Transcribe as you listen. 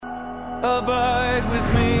Abide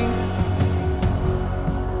with me.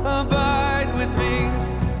 Abide with me.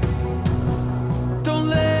 Don't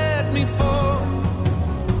let me fall.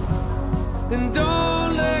 And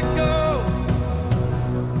don't let go.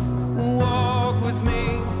 Walk with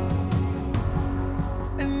me.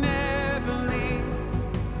 And never leave.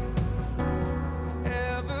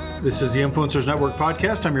 Ever. This is the Influencers Network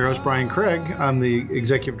podcast. I'm your host, Brian Craig. I'm the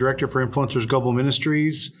Executive Director for Influencers Global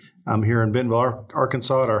Ministries. I'm here in Bentonville,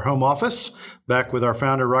 Arkansas at our home office, back with our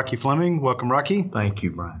founder, Rocky Fleming. Welcome, Rocky. Thank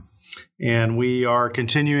you, Brian. And we are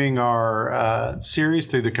continuing our series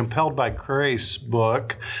through the Compelled by Grace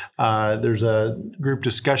book. There's a group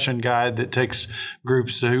discussion guide that takes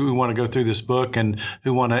groups who want to go through this book and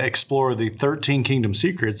who want to explore the 13 kingdom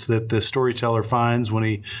secrets that the storyteller finds when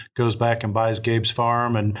he goes back and buys Gabe's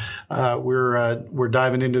farm. And we're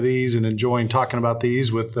diving into these and enjoying talking about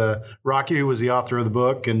these with Rocky, who was the author of the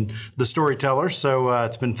book, and the storyteller. So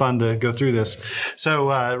it's been fun to go through this.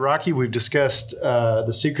 So Rocky, we've discussed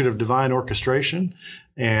the secret of divine orchestration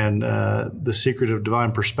and the secret of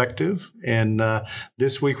divine perspective. And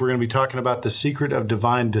this week we're going to be talking about the secret of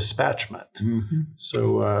divine dispatchment. Mm-hmm.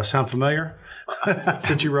 So sound familiar?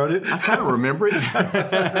 Since you wrote it? I kind of remember it,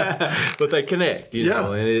 but they connect, you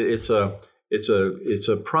know, and it's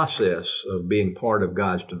a process of being part of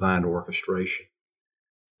God's divine orchestration.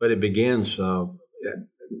 But it begins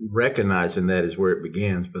recognizing that is where it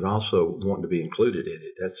begins, but also wanting to be included in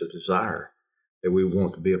it. That's a desire that we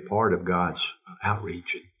want to be a part of God's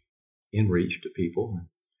outreach and in-reach to people and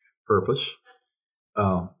purpose.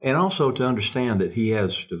 And also to understand that He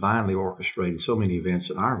has divinely orchestrated so many events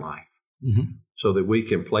in our life, mm-hmm. so that we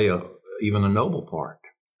can play even a noble part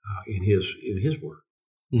in His work.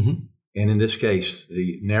 Mm-hmm. And in this case,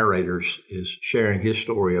 the narrator is sharing his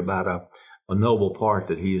story about a noble part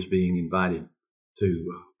that he is being invited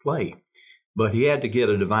to play. But he had to get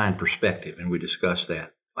a divine perspective, and we discussed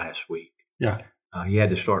that last week. Yeah. He had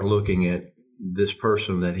to start looking at this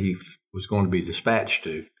person that he was going to be dispatched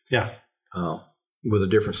to with a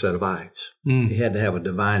different set of eyes. Mm. He had to have a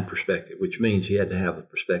divine perspective, which means he had to have the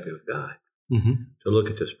perspective of God to look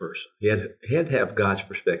at this person. He had to have God's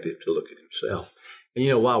perspective to look at himself. And,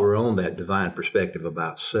 you know, while we're on that divine perspective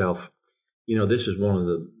about self, you know, this is one of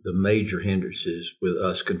the major hindrances with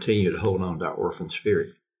us continue to hold on to our orphan spirit,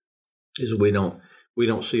 is we don't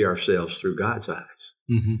see ourselves through God's eyes.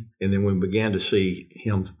 Mm-hmm. And then when we began to see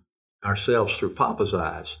ourselves through Papa's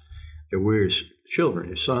eyes, that we're his children,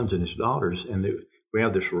 his sons and his daughters, and that we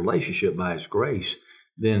have this relationship by his grace,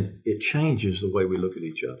 then it changes the way we look at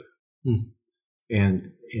each other. Mm.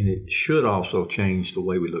 And it should also change the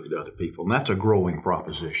way we look at other people. And that's a growing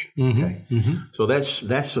proposition. Mm-hmm. Okay. Mm-hmm. So that's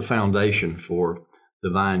the foundation for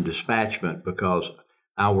divine dispatchment, because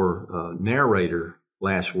our narrator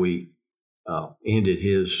last week ended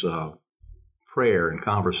his prayer and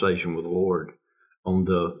conversation with the Lord on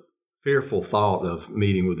the fearful thought of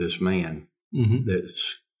meeting with this man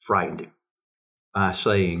that's frightened him by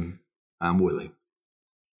saying, "I'm willing.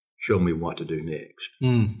 Show me what to do next."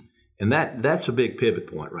 Mm. And that's a big pivot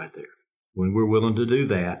point right there. When we're willing to do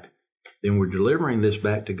that, then we're delivering this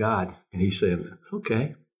back to God, and He's saying,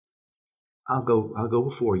 "Okay, I'll go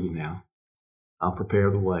before you now. I'll prepare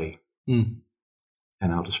the way, and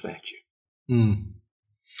I'll dispatch you." Mm.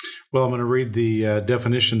 Well, I'm going to read the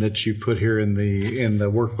definition that you put here in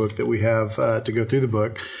the workbook that we have to go through the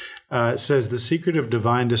book. It says the secret of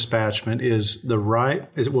divine dispatchment is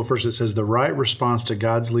first it says the right response to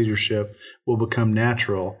God's leadership will become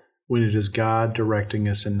natural when it is God directing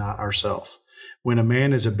us and not ourselves. When a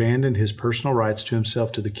man has abandoned his personal rights to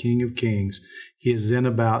himself to the King of Kings, he is then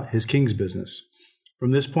about his king's business.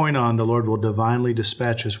 From this point on, the Lord will divinely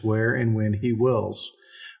dispatch us where and when He wills.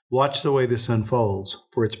 Watch the way this unfolds,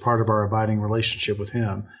 for it's part of our abiding relationship with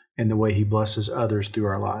Him and the way He blesses others through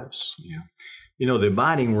our lives. Yeah. You know, the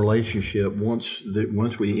abiding relationship, once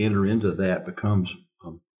we enter into that, becomes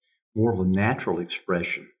more of a natural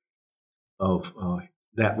expression of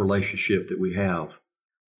that relationship that we have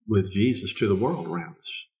with Jesus to the world around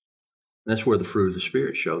us. That's where the fruit of the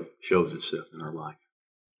Spirit shows itself in our life.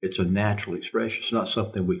 It's a natural expression. It's not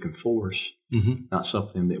something we can force, not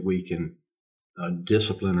something that we can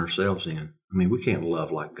discipline ourselves in. I mean, we can't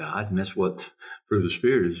love like God, and that's what fruit of the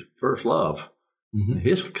Spirit is. First, love,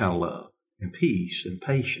 His kind of love, and peace, and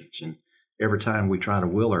patience. And every time we try to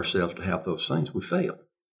will ourselves to have those things, we fail.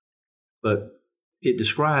 But it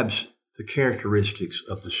describes the characteristics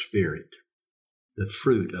of the Spirit, the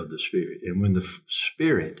fruit of the Spirit. And when the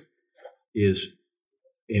Spirit is,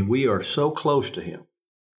 and we are so close to Him,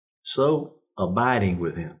 so abiding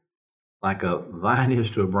with Him, like a vine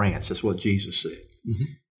is to a branch. That's what Jesus said.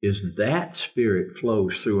 Mm-hmm. is that Spirit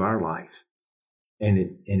flows through our life, and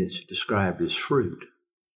it's described as fruit.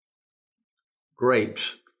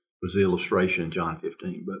 Grapes was the illustration in John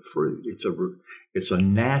 15, but fruit, it's a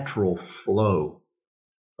natural flow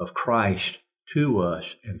of Christ to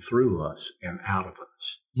us and through us and out of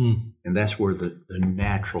us. And that's where the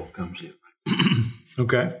natural comes in.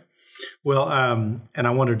 Okay. Well, and I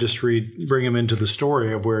want to just bring him into the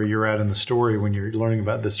story of where you're at in the story when you're learning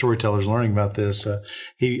about the storyteller's learning about this.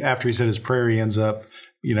 After he said his prayer, he ends up,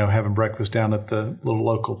 having breakfast down at the little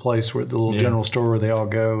local place where the little general store where they all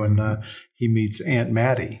go, and he meets Aunt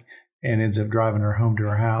Mattie and ends up driving her home to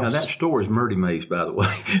her house. Now, that store is Murdy Mays, by the way.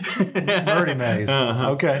 Murdy Mays. Uh-huh.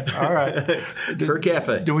 Okay. All right. Her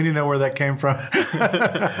cafe. Do we need to know where that came from? As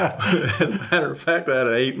a matter of fact,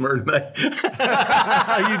 I ate Murdy Mays.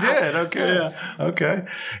 You did? Okay. Yeah. Okay.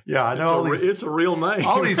 Yeah, I know it's a real name.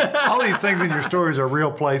 all these things in your stories are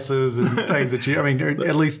real places and things that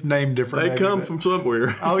at least named different. They come from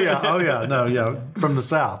somewhere. Oh, yeah. No, yeah. From the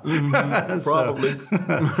South. Probably.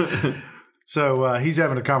 So he's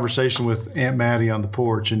having a conversation with Aunt Mattie on the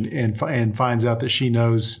porch and finds out that she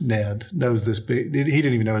knows Ned, knows this big, he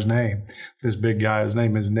didn't even know his name, this big guy. His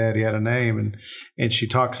name is Ned. He had a name. And she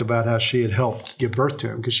talks about how she had helped give birth to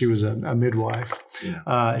him because she was a midwife.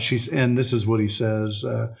 Yeah. And this is what he says.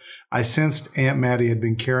 I sensed Aunt Mattie had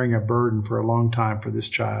been carrying a burden for a long time for this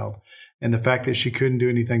child, and the fact that she couldn't do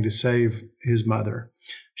anything to save his mother.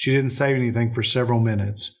 She didn't say anything for several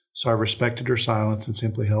minutes, so I respected her silence and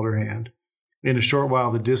simply held her hand. In a short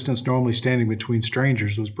while, the distance normally standing between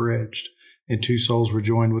strangers was bridged, and two souls were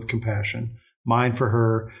joined with compassion, mine for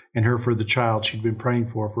her and her for the child she'd been praying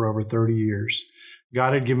for over 30 years.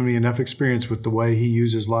 God had given me enough experience with the way he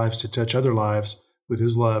uses lives to touch other lives with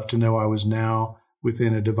his love to know I was now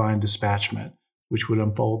within a divine dispatchment, which would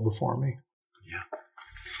unfold before me.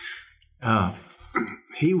 Yeah.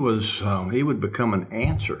 He would become an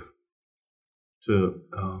answer to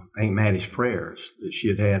Aunt Mattie's prayers that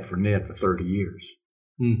she had for Ned for 30 years.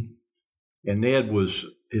 And Ned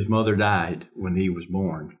his mother died when he was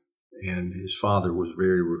born, and his father was a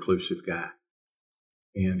very reclusive guy.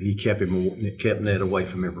 And he kept Ned away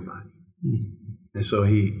from everybody. And so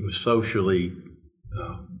he was socially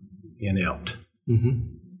inept.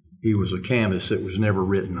 He was a canvas that was never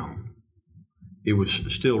written on. It was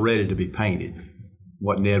still ready to be painted,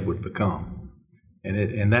 what Ned would become.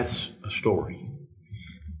 And that's a story.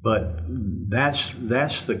 But that's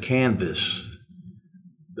the canvas,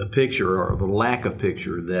 the picture or the lack of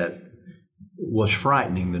picture that was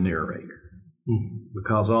frightening the narrator.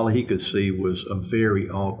 Because all he could see was a very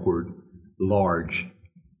awkward, large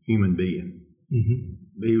human being.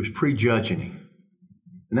 He was prejudging him.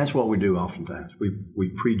 And that's what we do oftentimes. We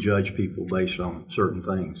prejudge people based on certain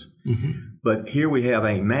things. But here we have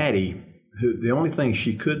Aunt Mattie, who the only thing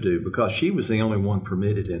she could do, because she was the only one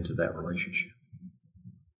permitted into that relationship,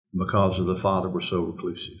 because of the father was so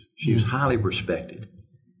reclusive. She was highly respected.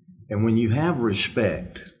 And when you have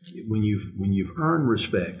respect, when you've earned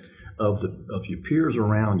respect of your peers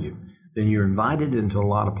around you, then you're invited into a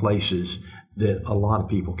lot of places that a lot of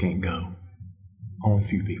people can't go. Only a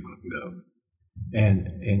few people can go. And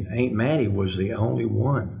Aunt Mattie was the only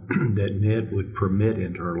one that Ned would permit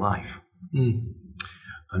into her life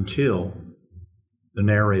until the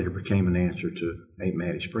narrator became an answer to Aunt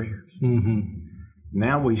Mattie's prayers.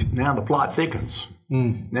 Now the plot thickens.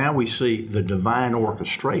 Now we see the divine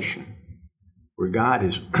orchestration where God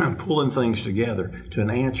is pulling things together to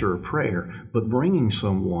answer a prayer, but bringing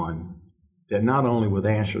someone that not only would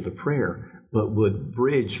answer the prayer, but would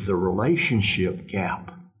bridge the relationship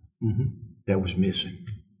gap that was missing.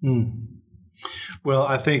 Well,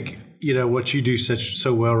 I think, what you do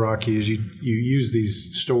so well, Rocky, is you use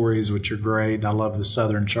these stories, which are great, and I love the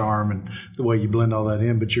Southern charm and the way you blend all that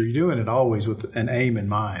in, but you're doing it always with an aim in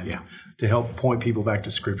mind to help point people back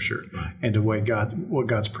to Scripture and to what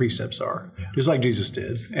God's precepts are, just like Jesus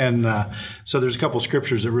did. And so there's a couple of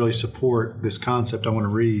scriptures that really support this concept I want to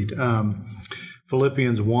read.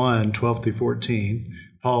 Philippians 1, 12 through 14,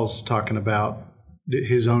 Paul's talking about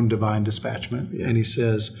his own divine dispatchment, and he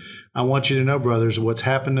says, I want you to know, brothers, what's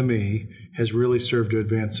happened to me has really served to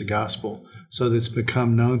advance the gospel, so that it's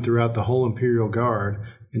become known throughout the whole imperial guard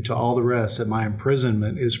and to all the rest that my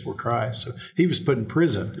imprisonment is for Christ. So he was put in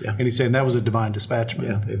prison, and he's saying that was a divine dispatchment.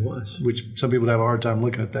 Yeah, it was. Which some people have a hard time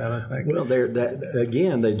looking at that, I think. Well,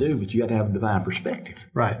 again, they do, but you got to have a divine perspective.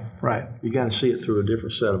 Right. You got to see it through a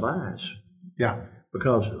different set of eyes. Yeah.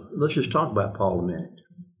 Because let's just talk about Paul a minute.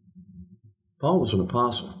 Paul was an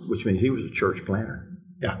apostle, which means he was a church planter.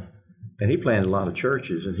 Yeah. And he planted a lot of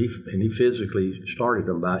churches, and he physically started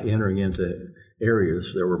them by entering into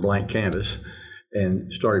areas that were blank canvas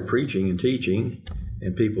and started preaching and teaching,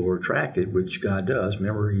 and people were attracted, which God does.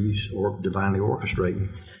 Remember, He's divinely orchestrating.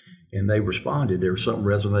 And they responded. There was something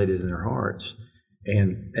resonated in their hearts.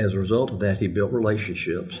 And as a result of that, He built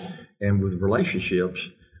relationships. And with relationships,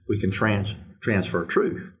 we can transfer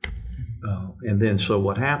truth. And then so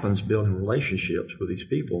what happens, building relationships with these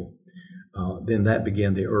people, then that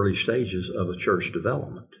began the early stages of a church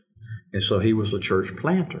development. And so he was a church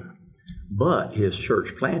planter. But his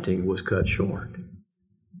church planting was cut short.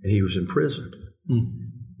 And he was imprisoned. Mm-hmm.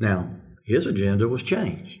 Now, his agenda was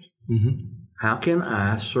changed. Mm-hmm. How can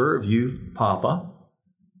I serve you, Papa,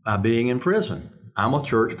 by being in prison? I'm a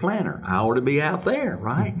church planter. I ought to be out there,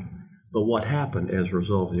 right? Mm-hmm. But what happened as a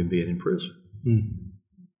result of him being in prison? Mm-hmm.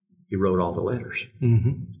 He wrote all the letters.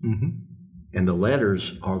 Mm-hmm. Mm-hmm. And the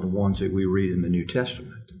letters are the ones that we read in the New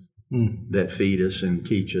Testament that feed us and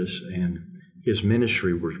teach us. And his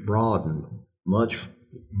ministry was broadened much,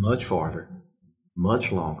 much farther,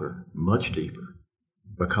 much longer, much deeper,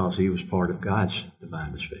 because he was part of God's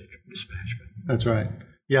divine dispatchment. That's right.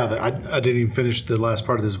 Yeah, I didn't even finish the last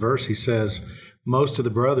part of this verse. He says, most of the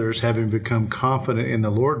brothers, having become confident in the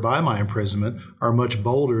Lord by my imprisonment, are much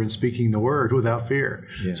bolder in speaking the word without fear.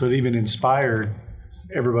 Yeah. So it even inspired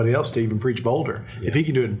everybody else to even preach bolder. Yeah. If he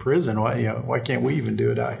can do it in prison, why can't we even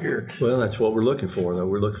do it out here? Well, that's what we're looking for, though.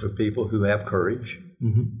 We're looking for people who have courage,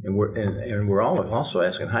 and we're all also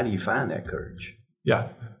asking, how do you find that courage? Yeah.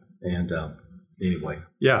 And anyway.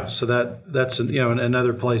 Yeah, so that's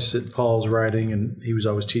another place that Paul's writing, and he was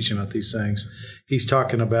always teaching about these things. He's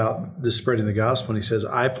talking about the spreading the gospel, and he says,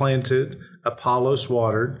 I planted, Apollos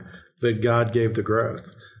watered, but God gave the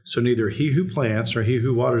growth. So neither he who plants nor he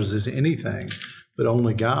who waters is anything, but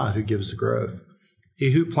only God who gives the growth.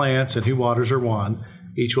 He who plants and who waters are one.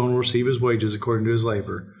 Each one will receive his wages according to his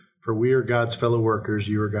labor. For we are God's fellow workers.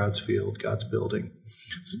 You are God's field, God's building.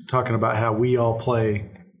 So talking about how we all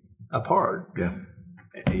play a part. Yeah.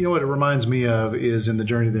 You know what it reminds me of is in the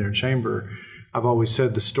journey to the inner chamber, I've always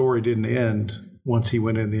said the story didn't end once he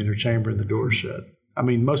went in the inner chamber and the door shut. I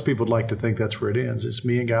mean, most people would like to think that's where it ends. It's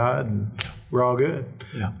me and God, and we're all good.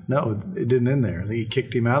 Yeah. No, it didn't end there. He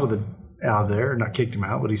kicked him out there, not kicked him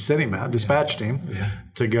out, but he sent him out, dispatched him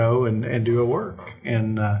to go and do a work.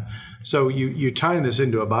 And so you tying this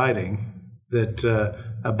into abiding, that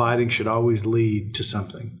abiding should always lead to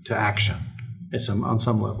something, to action on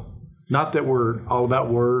some level. Not that we're all about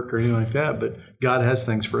work or anything like that, but God has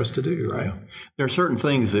things for us to do, right? Yeah. There are certain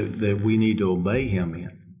things that we need to obey him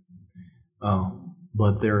in,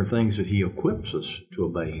 but there are things that he equips us to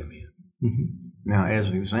obey him in. Mm-hmm. Now, as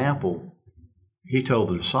an example, he told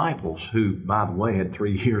the disciples, who, by the way, had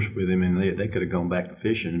 3 years with him, and they could have gone back to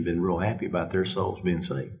fishing and been real happy about their souls being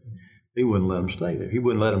saved. He wouldn't let them stay there. He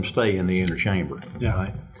wouldn't let them stay in the inner chamber.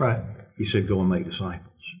 Yeah, right. He said, go and make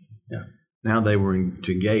disciples. Yeah. Now they were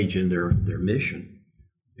to engage in their mission.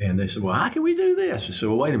 And they said, well, how can we do this? He said,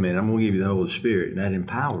 well, wait a minute, I'm going to give you the Holy Spirit. And that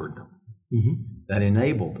empowered them. Mm-hmm. That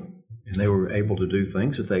enabled them. And they were able to do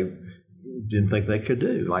things that they didn't think they could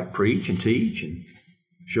do, like preach and teach and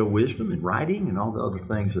show wisdom and writing and all the other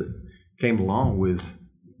things that came along with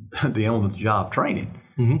the on-the-job training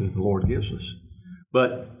that the Lord gives us.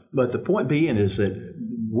 But the point being is that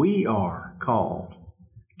we are called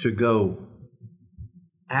to go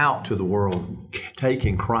out to the world,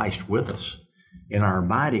 taking Christ with us in our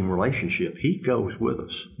abiding relationship. He goes with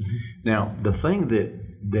us. Mm-hmm. Now, the thing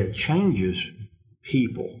that changes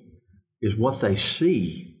people is what they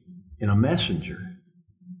see in a messenger.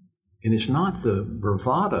 And it's not the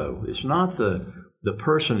bravado, it's not the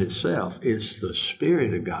person itself, it's the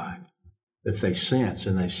Spirit of God that they sense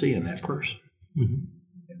and they see in that person. Mm-hmm.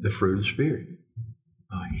 The fruit of the Spirit,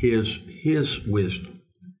 His wisdom.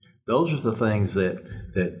 Those are the things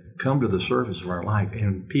that come to the surface of our life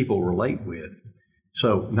and people relate with.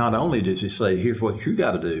 So not only does he say, here's what you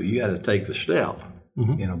got to do, you got to take the step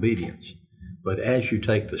in obedience. But as you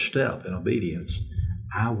take the step in obedience,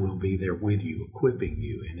 I will be there with you, equipping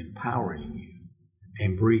you and empowering you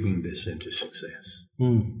and bringing this into success.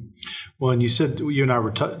 Mm. Well, and you said, you and I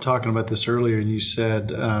were talking about this earlier, and you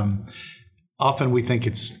said often we think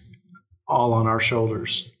it's all on our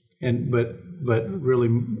shoulders, but really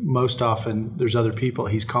most often there's other people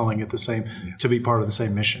he's calling it the same, to be part of the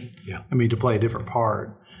same mission. Yeah. I mean, to play a different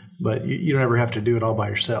part, but you don't ever have to do it all by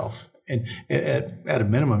yourself. And at a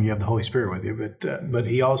minimum, you have the Holy Spirit with you, but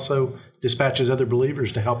he also dispatches other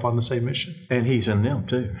believers to help on the same mission. And he's in them,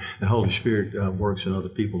 too. The Holy Spirit works in other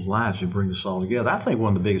people's lives and brings us all together. I think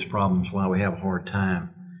one of the biggest problems why we have a hard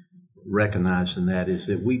time recognizing that is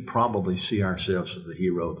that we probably see ourselves as the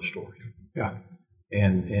hero of the story. Yeah.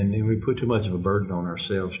 And we put too much of a burden on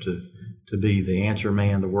ourselves to to be the answer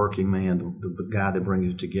man, the working man, the guy that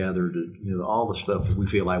brings it together, to all the stuff that we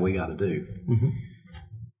feel like we got to do. Mm-hmm.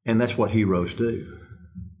 And that's what heroes do.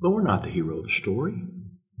 But we're not the hero of the story.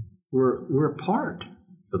 We're a part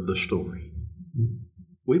of the story.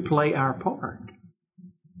 We play our part.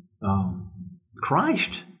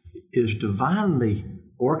 Christ is divinely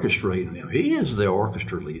orchestrating them. He is the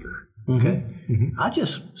orchestra leader. Okay, mm-hmm. I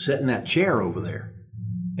just sit in that chair over there,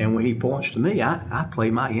 and when he points to me, I play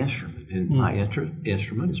my instrument, and my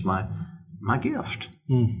instrument is my gift.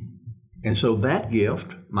 And so that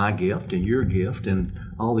gift, my gift, and your gift, and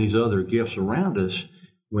all these other gifts around us,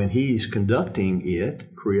 when he's conducting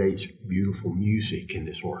it, creates beautiful music in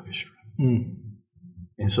this orchestra.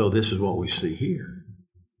 And so this is what we see here.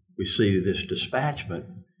 We see this dispatchment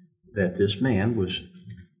that this man was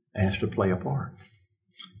asked to play a part.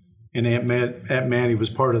 And Aunt Manny was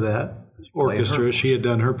part of that orchestra. She had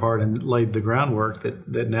done her part and laid the groundwork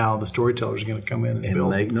that now the storyteller is going to come in and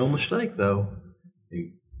build. Make no mistake, though,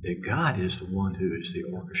 that God is the one who is the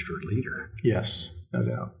orchestra leader. Yes, no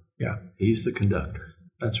doubt. Yeah. He's the conductor.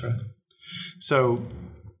 That's right. So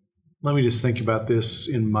let me just think about this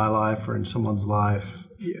in my life or in someone's life.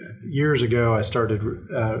 Years ago, I started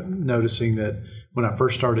noticing that when I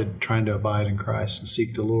first started trying to abide in Christ and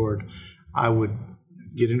seek the Lord, I would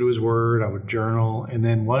get into his word, I would journal, and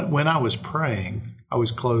then when I was praying, I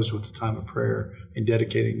was closed with the time of prayer and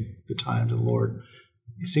dedicating the time to the Lord.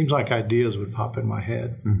 It seems like ideas would pop in my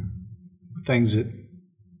head,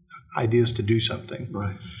 ideas to do something.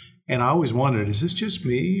 Right. And I always wondered, is this just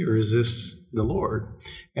me or is this the Lord?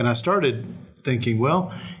 And I started thinking,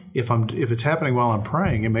 well, if it's happening while I'm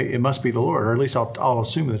praying, it must be the Lord, or at least I'll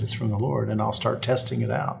assume that it's from the Lord, and I'll start testing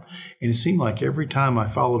it out. And it seemed like every time I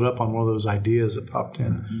followed up on one of those ideas that popped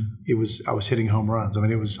in, I was hitting home runs. I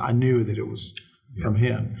mean, I knew that it was from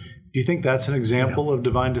Him. Do you think that's an example of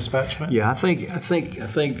divine dispatchment? Yeah, I think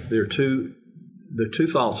there are two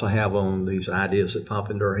thoughts I have on these ideas that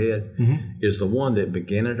pop into our head. Is the one that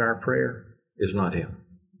began at our prayer is not Him.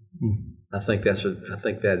 I think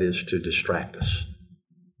that is to distract us.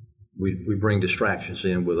 We bring distractions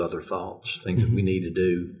in with other thoughts, things that we need to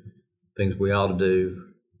do, things we ought to do,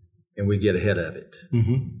 and we get ahead of it.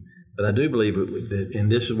 But I do believe that,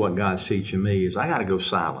 and this is what God's teaching me, is I got to go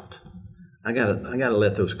silent. I got to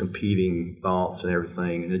let those competing thoughts and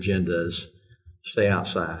everything and agendas stay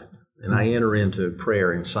outside, and I enter into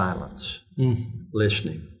prayer in silence,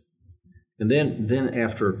 listening, and then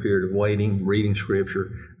after a period of waiting, reading Scripture,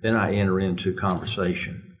 then I enter into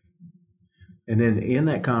conversation. And then in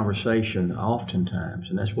that conversation, oftentimes,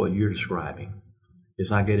 and that's what you're describing,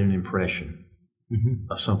 is I get an impression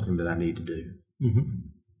of something that I need to do.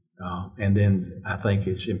 And then I think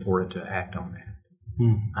it's important to act on that.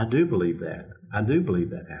 I do believe that. I do believe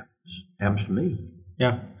that happens. Happens to me.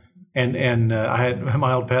 Yeah. And I had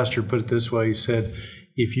my old pastor put it this way. He said,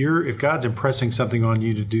 if God's impressing something on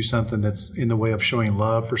you to do something that's in the way of showing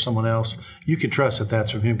love for someone else, you can trust that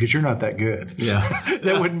that's from Him because you're not that good. Yeah.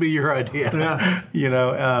 That wouldn't be your idea.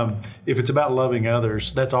 Yeah. If it's about loving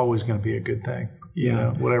others, that's always going to be a good thing.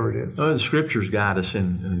 Whatever it is. Well, the Scriptures guide us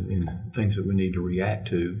in things that we need to react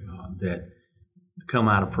to that come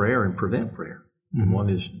out of prayer and prevent prayer. One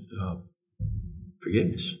is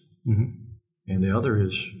forgiveness, and the other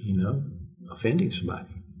is offending somebody.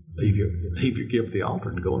 Leave your gift at the altar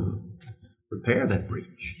and go and repair that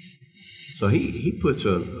breach. So he puts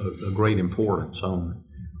a great importance on.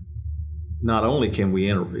 Not only can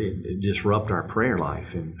we disrupt our prayer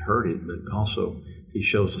life and hurt it, but also he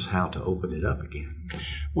shows us how to open it up again.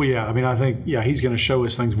 Well, yeah. I mean, I think, he's going to show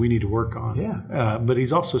us things we need to work on. Yeah. But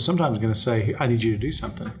he's also sometimes going to say, I need you to do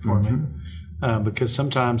something for me. Because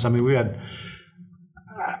sometimes,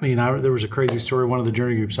 there was a crazy story. One of the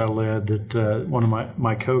journey groups I led that one of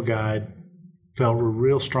my co-guide felt a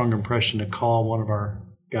real strong impression to call one of our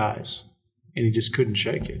guys, and he just couldn't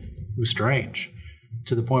shake it. It was strange,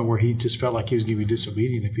 to the point where he just felt like he was going to be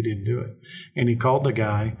disobedient if he didn't do it. And he called the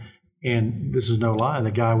guy, and this is no lie,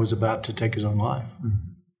 the guy was about to take his own life.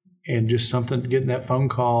 And just getting that phone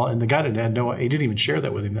call, and the guy he didn't even share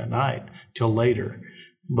that with him that night till later.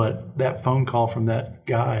 But that phone call from that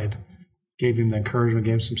guide gave him the encouragement,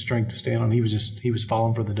 gave him some strength to stand on. He was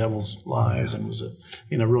falling for the devil's lies and was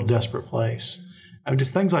in a real desperate place.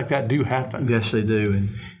 Just things like that do happen. Yes, they do,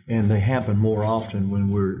 and they happen more often when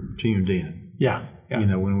we're tuned in. Yeah.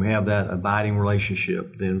 When we have that abiding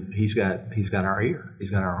relationship, then he's got our ear,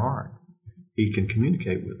 he's got our heart. He can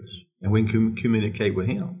communicate with us, and we can communicate with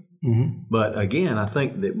him. But again, I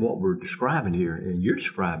think that what we're describing here, and you're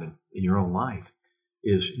describing in your own life,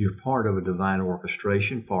 is you're part of a divine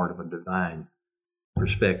orchestration, part of a divine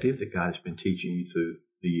perspective that God has been teaching you through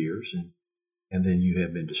the years. and then you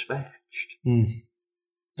have been dispatched.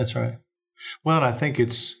 That's right. Well, and I think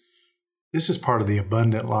this is part of the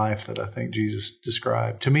abundant life that I think Jesus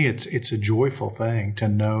described. To me, it's a joyful thing to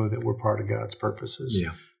know that we're part of God's purposes.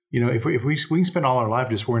 Yeah. If we can spend all our life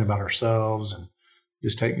just worrying about ourselves and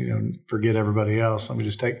just forget everybody else.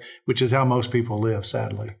 Which is how most people live,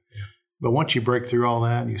 sadly. Yeah. But once you break through all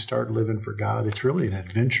that and you start living for God, it's really an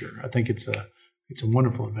adventure. I think it's a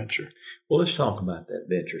wonderful adventure. Well, let's talk about that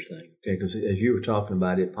adventure thing, okay? Because as you were talking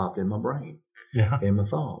about it, popped in my brain, and my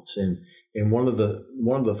thoughts. And one of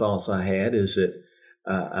the thoughts I had is that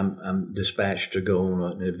I'm dispatched to go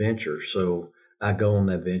on an adventure. So I go on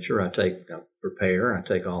the adventure. I prepare. I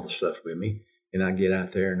take all the stuff with me, and I get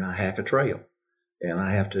out there and I hack a trail. And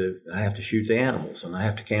I have to shoot the animals, and I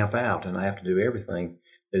have to camp out, and I have to do everything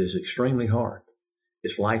that is extremely hard.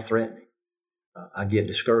 It's life-threatening. I get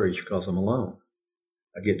discouraged because I'm alone.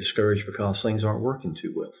 I get discouraged because things aren't working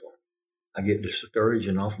too well for me. I get discouraged,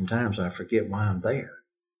 and oftentimes I forget why I'm there.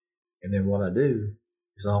 And then what I do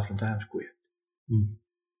is oftentimes quit.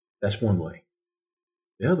 That's one way.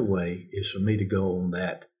 The other way is for me to go on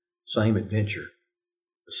that same adventure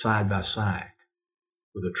side by side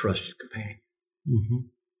with a trusted companion. And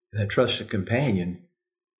that trusted companion,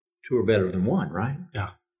 two are better than one, right?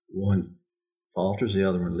 Yeah. One falters, the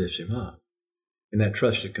other one lifts him up. And that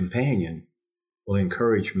trusted companion will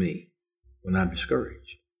encourage me when I'm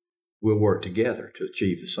discouraged. We'll work together to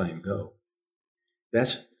achieve the same goal.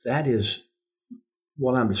 That is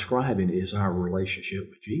what I'm describing is our relationship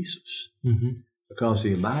with Jesus. Because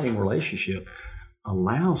the abiding relationship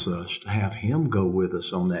allows us to have him go with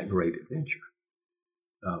us on that great adventure.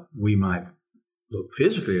 We might look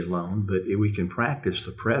physically alone, but we can practice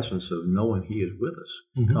the presence of knowing he is with us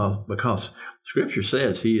because Scripture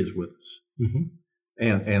says he is with us.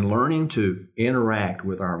 And learning to interact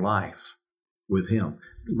with our life with him.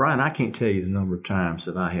 Brian, I can't tell you the number of times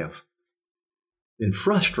that I have been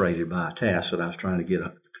frustrated by a task that I was trying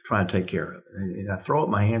to take care of. And I throw up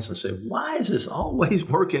my hands and say, why is this always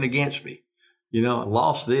working against me? I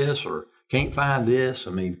lost this or can't find this.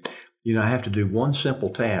 I have to do one simple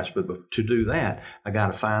task, but to do that, I got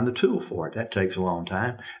to find the tool for it. That takes a long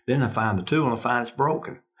time. Then I find the tool and I find it's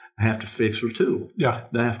broken. I have to fix the tool. Yeah.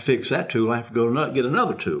 Then I have to fix that tool. I have to go get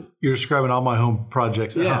another tool. You're describing all my home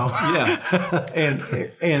projects at home.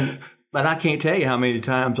 Yeah. But I can't tell you how many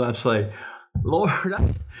times I say, Lord,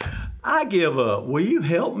 I give up. Will you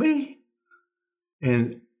help me?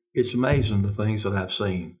 And it's amazing the things that I've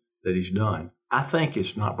seen that he's done. I think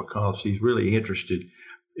it's not because he's really interested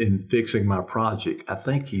in fixing my project. I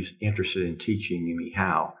think he's interested in teaching me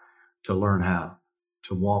how to learn how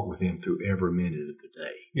to walk with him through every minute of the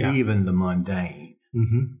day, even the mundane,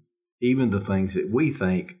 even the things that we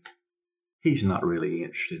think he's not really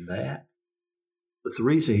interested in that. But the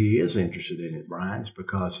reason he is interested in it, Brian, is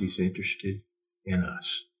because he's interested in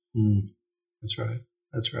us. That's right.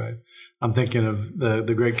 That's right. I'm thinking of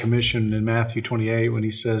the Great Commission in Matthew 28 when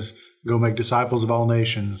he says, go make disciples of all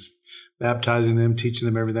nations, baptizing them, teaching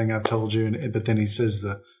them everything I've told you. But then he says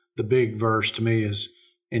the big verse to me is,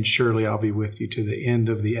 and surely I'll be with you to the end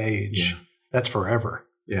of the age. Yeah. That's forever.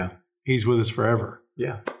 Yeah. He's with us forever.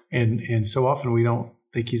 Yeah. And so often we don't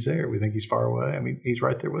think he's there. We think he's far away. He's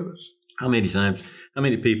right there with us. How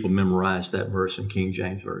many people memorize that verse in King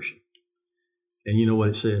James Version? And you know what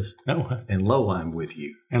it says? No. And lo, I'm with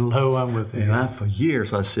you. And lo, I'm with you. And for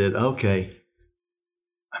years I said, okay,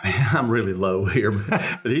 I'm really low here,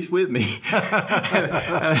 but he's with me. and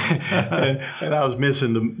I was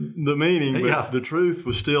missing the meaning, but the truth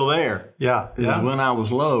was still there. Yeah. When I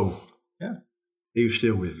was low, he was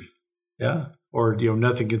still with me. Yeah. Or,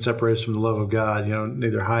 nothing can separate us from the love of God,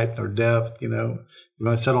 neither height nor depth, When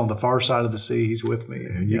I sit on the far side of the sea, he's with me.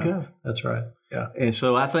 There you go. That's right. Yeah. And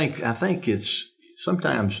so I think it's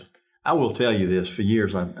sometimes, I will tell you this, for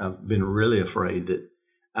years I've been really afraid that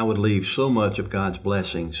I would leave so much of God's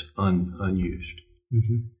blessings unused,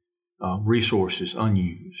 resources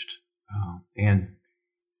unused. And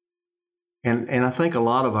I think a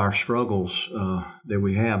lot of our struggles that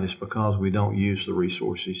we have is because we don't use the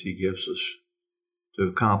resources he gives us to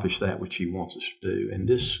accomplish that which he wants us to do. And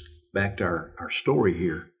this, back to our story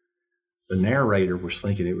here, the narrator was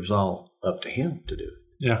thinking it was all up to him to do it.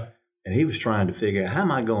 Yeah. And he was trying to figure out, how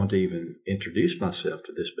am I going to even introduce myself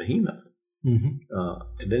to this behemoth?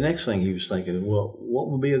 The next thing he was thinking, well, what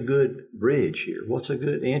would be a good bridge here? What's a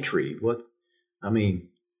good entry?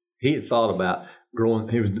 He had thought about,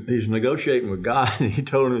 He was negotiating with God, and he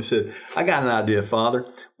told him, he said, I got an idea, Father.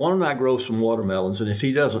 Why don't I grow some watermelons, and if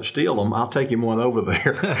he doesn't steal them, I'll take him one over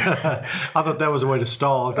there. I thought that was a way to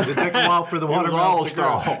stall, because it took a while for the watermelons to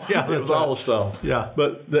grow. Yeah, it was all a stall. Yeah.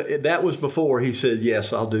 But that was before he said,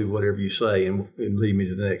 yes, I'll do whatever you say, and lead me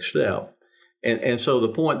to the next step. And so the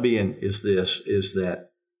point being is that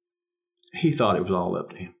he thought it was all up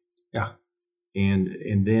to him. Yeah.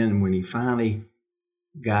 And then when he finally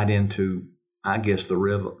got into, I guess, the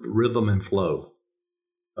rhythm and flow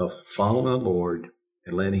of following the Lord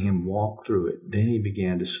and letting him walk through it, then he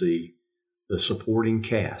began to see the supporting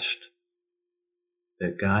cast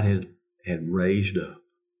that God had raised up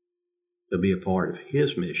to be a part of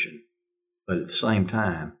his mission, but at the same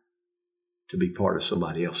time to be part of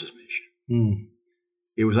somebody else's mission. Mm.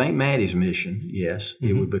 It was Aunt Mattie's mission, yes. Mm-hmm.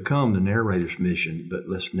 It would become the narrator's mission, but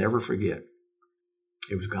let's never forget,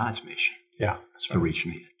 it was God's mission. Yeah, that's right. To reach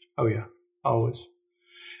men. Oh yeah, always.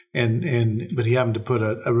 But he happened to put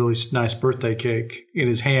a really nice birthday cake in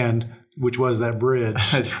his hand, which was that bridge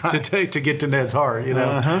to get to Ned's heart,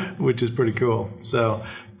 which is pretty cool. So,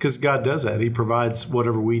 because God does that, He provides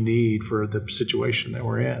whatever we need for the situation that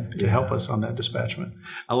we're in to help us on that dispatchment.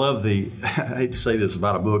 I love I hate to say this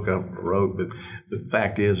about a book I wrote, but the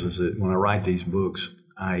fact is that when I write these books,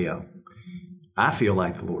 I feel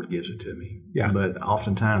like the Lord gives it to me. Yeah. But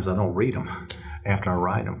oftentimes I don't read them after I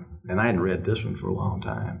write them. And I hadn't read this one for a long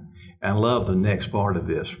time. And I love the next part of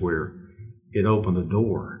this where it opened the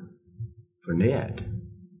door for Ned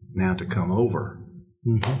now to come over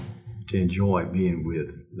to enjoy being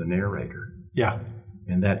with the narrator. Yeah.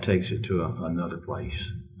 And that takes it to another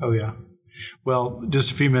place. Oh, yeah. Well,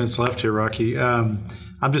 just a few minutes left here, Rocky. I'm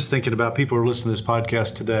just thinking about people who are listening to this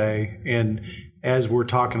podcast today, and as we're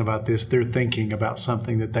talking about this, they're thinking about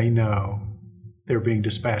something that they know they're being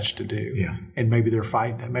dispatched to do. Yeah. And maybe they're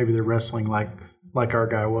fighting it. Maybe they're wrestling like our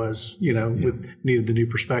guy was, with needed the new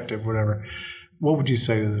perspective, whatever. What would you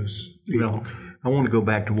say to those people? Well, I want to go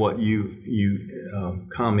back to what you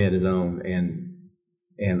commented on,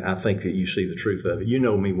 and I think that you see the truth of it. You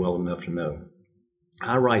know me well enough to know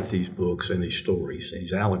I write these books and these stories,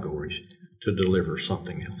 these allegories, to deliver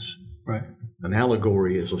something else. Right. An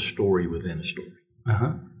allegory is a story within a story.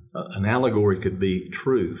 Uh-huh. An allegory could be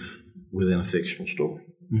truth within a fictional story.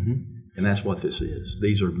 Mm-hmm. And that's what this is.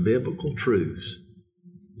 These are biblical truths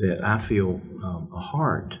that I feel a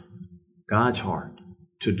heart, God's heart,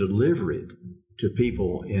 to deliver it to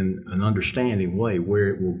people in an understanding way where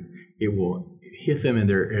it will hit them in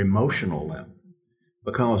their emotional level.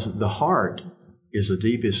 Because the heart is the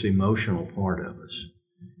deepest emotional part of us.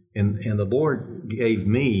 And the Lord gave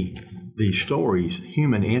me these stories,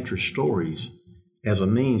 human interest stories, as a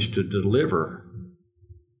means to deliver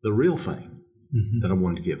the real thing that I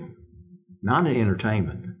wanted to give them. Not an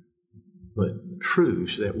entertainment, but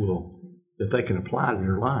truths that they can apply to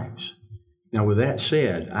their lives. Now, with that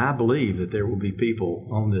said, I believe that there will be people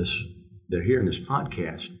on this, they're hearing this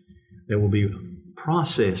podcast, that will be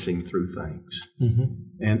processing through things. Mm-hmm.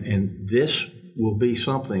 And this will be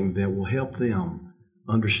something that will help them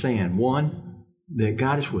understand, one, that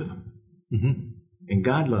God is with them. Mm-hmm. And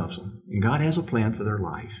God loves them. And God has a plan for their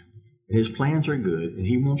life. And His plans are good, and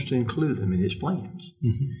He wants to include them in His plans.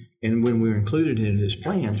 Mm-hmm. And when we're included in His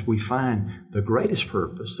plans, we find the greatest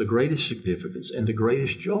purpose, the greatest significance, and the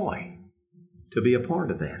greatest joy to be a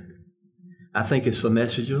part of that. I think it's the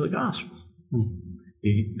message of the gospel.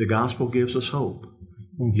 Mm-hmm. The gospel gives us hope.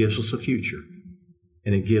 It gives us a future.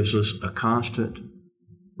 And it gives us a constant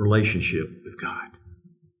relationship with God.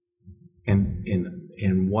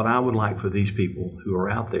 And what I would like for these people who are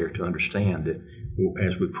out there to understand that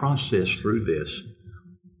as we process through this,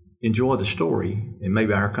 enjoy the story and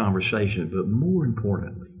maybe our conversation, but more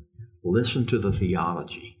importantly, listen to the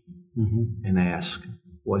theology and ask,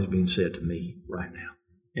 what is being said to me right now?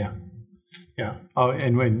 Yeah. Yeah. Oh,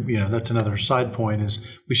 and when, that's another side point is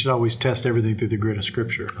we should always test everything through the grid of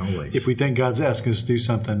Scripture. Always. If we think God's asking us to do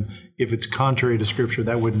something, if it's contrary to Scripture,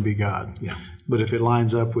 that wouldn't be God. Yeah. But if it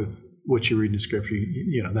lines up with what you read in Scripture,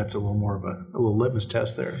 that's a little more of a little litmus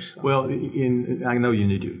test there. So. Well, I know you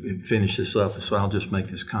need to finish this up, so I'll just make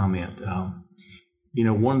this comment.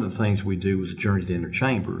 One of the things we do with the Journey to the Inner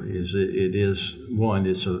Chamber is it is, one,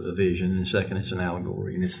 it's a vision, and second, it's an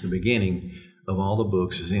allegory. And it's the beginning of all the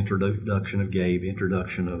books, is introduction of Gabe,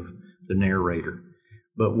 introduction of the narrator.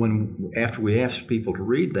 But after we ask people to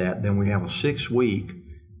read that, then we have a 6-week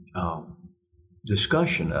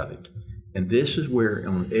discussion of it. And this is where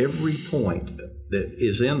on every point that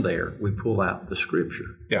is in there, we pull out the Scripture.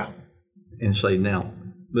 Yeah. And say, now,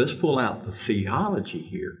 let's pull out the theology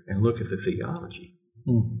here and look at the theology.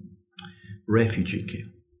 Refugee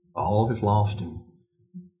camp. all have lost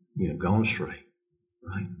and gone astray,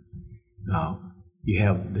 right? You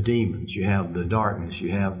have the demons, you have the darkness,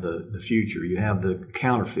 you have the future, you have the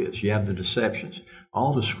counterfeits, you have the deceptions.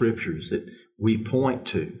 All the scriptures that we point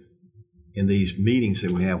to in these meetings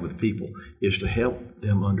that we have with people is to help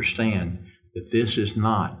them understand that this is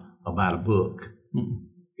not about a book. Mm-mm.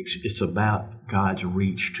 It's about God's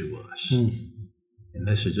reach to us. And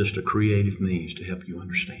this is just a creative means to help you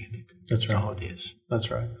understand it. That's right. all it is. That's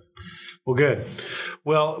right. Well, good.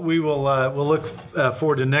 Well, we will we'll look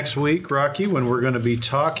forward to next week, Rocky, when we're going to be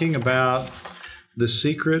talking about the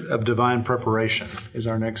secret of divine preparation is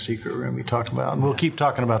our next secret we're going to be talking about. And we'll keep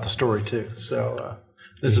talking about the story, too. So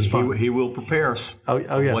this is fun. He will prepare us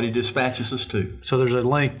yeah. what he dispatches us to. So there's a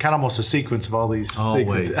link, kind of almost a sequence of all these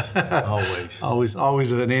sequences.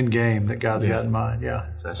 Always an end game that God's got in mind.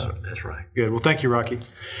 Yeah, that's right. Good. Well, thank you, Rocky.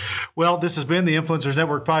 Well, this has been the Influencers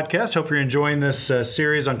Network podcast. Hope you're enjoying this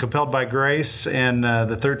series on Compelled by Grace and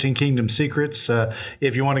the 13 Kingdom Secrets.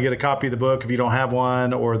 If you want to get a copy of the book, if you don't have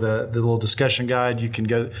one, or the little discussion guide, you can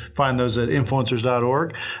go find those at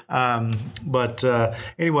influencers.org. But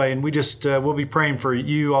anyway, and we just we'll be praying for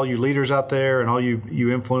you, all you leaders out there, and all you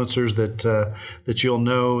influencers that you'll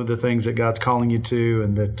know the things that God's calling you to,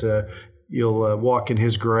 and that you'll walk in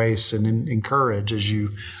His grace and encourage as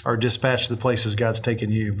you are dispatched to the places God's taken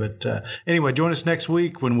you. But anyway, join us next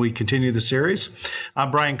week when we continue the series. I'm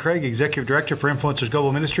Brian Craig, Executive Director for Influencers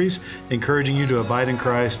Global Ministries, encouraging you to abide in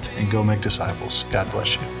Christ and go make disciples. God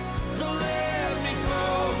bless you.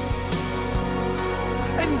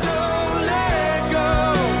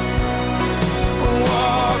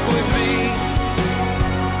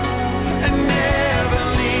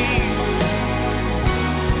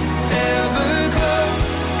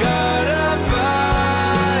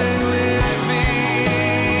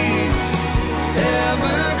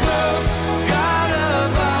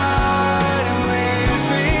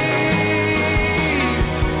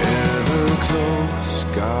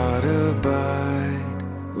 God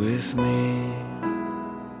abide with me.